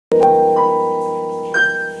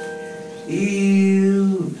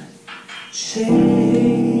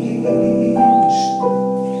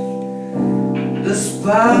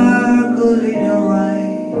sparkle in your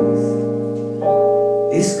eyes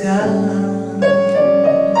is gone.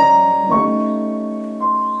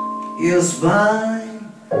 Your smile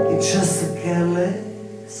is just a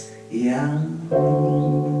careless yawn.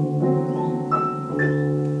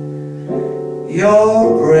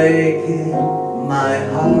 You're breaking my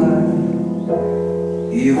heart.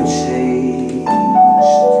 You've changed.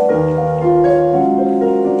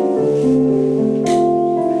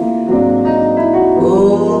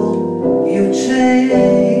 Oh, you've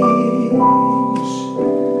changed.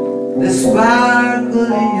 The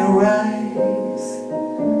sparkle in your eyes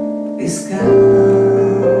is gone.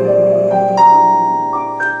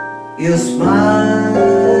 Your smile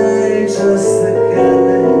just a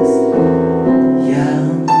careless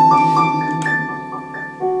yawn.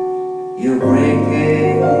 You're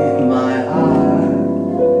breaking my heart.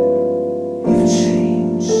 You've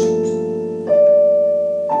changed.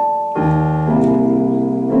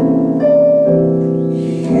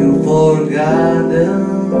 You've forgotten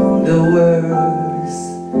the words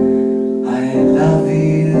I love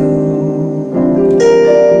you.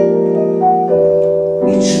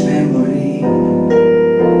 Each memory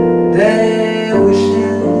that we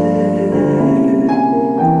shared,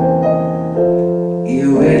 you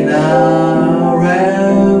and I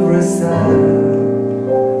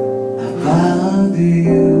about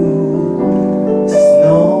you.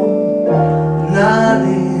 Snow,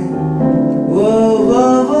 nothing. Whoa,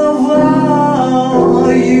 whoa, whoa, whoa.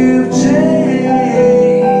 You've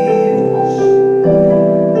changed.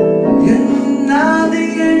 You're not the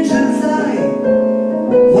angels I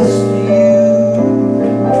was to you.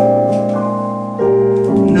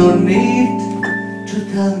 No need to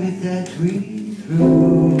tell me that we're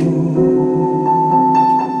through.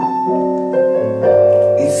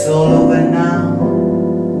 It's all over now.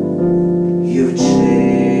 You've changed.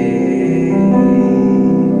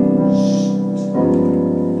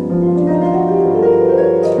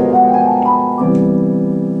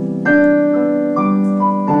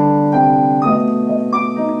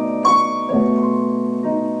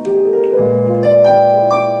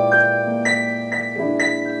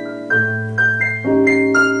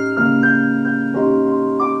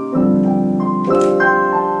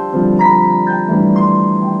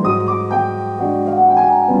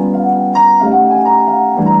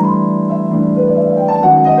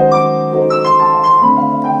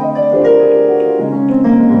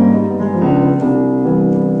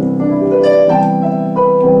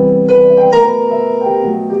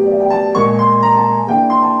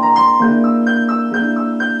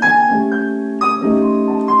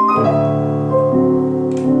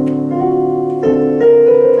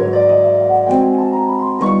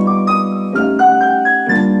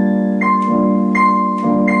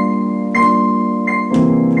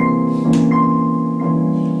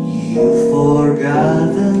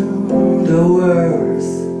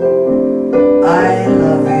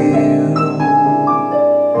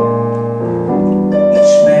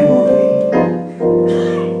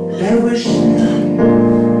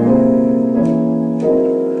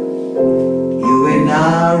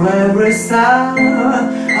 Every star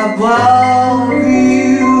above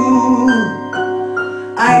you,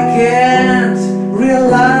 I can't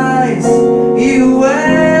realize you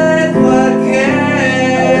ever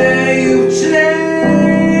care. You've changed.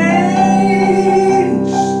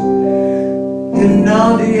 You're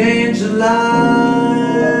not the angel I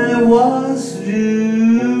was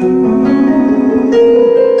due.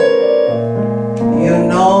 You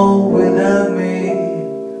know without me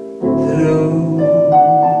through.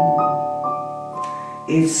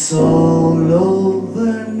 It's all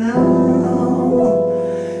over now.